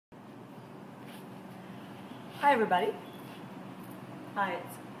Hi everybody. Hi,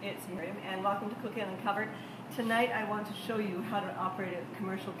 it's Miriam and welcome to Cooking Uncovered. Tonight I want to show you how to operate a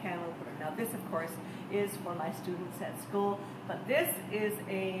commercial can opener. Now this of course is for my students at school, but this is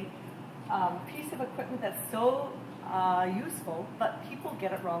a piece of equipment that's so useful, but people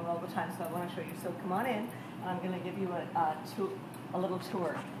get it wrong all the time, so I want to show you. So come on in and I'm going to give you a little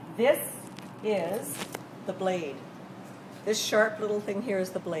tour. This is the blade. This sharp little thing here is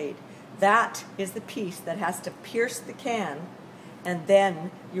the blade. That is the piece that has to pierce the can, and then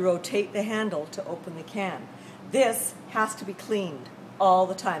you rotate the handle to open the can. This has to be cleaned all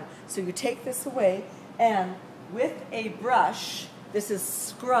the time. So you take this away, and with a brush, this is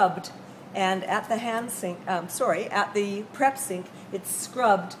scrubbed, and at the at the prep sink, it's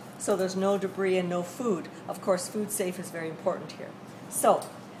scrubbed so there's no debris and no food. Of course, food safe is very important here. So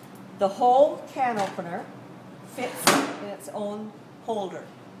the whole can opener fits in its own holder.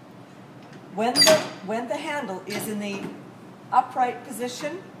 When the handle is in the upright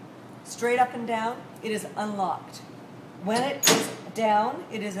position, straight up and down, it is unlocked. When it is down,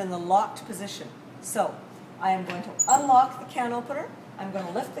 it is in the locked position. So I am going to unlock the can opener. I'm going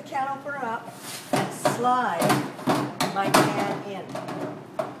to lift the can opener up and slide my can in.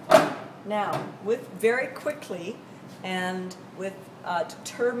 Now, very quickly and with a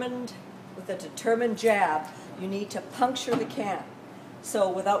determined jab, you need to puncture the can. So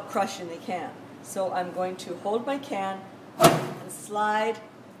without crushing the can. So I'm going to hold my can and slide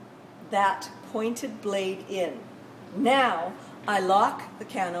that pointed blade in. Now I lock the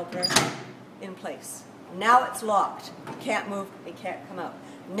can opener in place. Now it's locked. It can't move, it can't come out.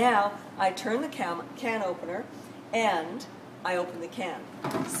 Now I turn the can opener and I open the can.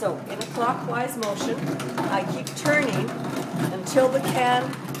 So in a clockwise motion, I keep turning until the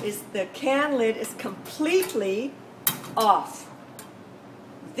can lid is completely off.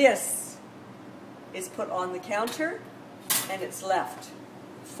 This is put on the counter and it's left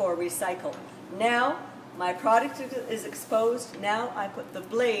for recycle. Now my product is exposed. Now I put the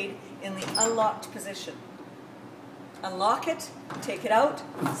blade in the unlocked position. Unlock it, take it out,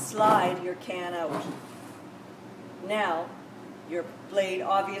 slide your can out. Now your blade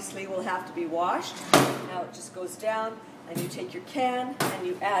obviously will have to be washed. Now it just goes down and you take your can and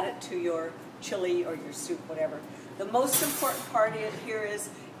you add it to your chili or your soup, whatever. The most important part here is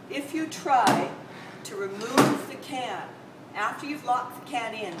if you try to remove the can after you've locked the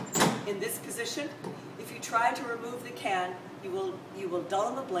can in this position, if you try to remove the can, you will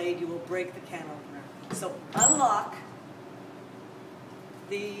dull the blade, you will break the can opener. So unlock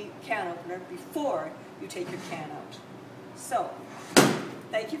the can opener before you take your can out. So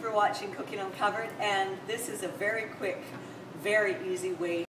thank you for watching Cooking Uncovered, and this is a very quick, very easy way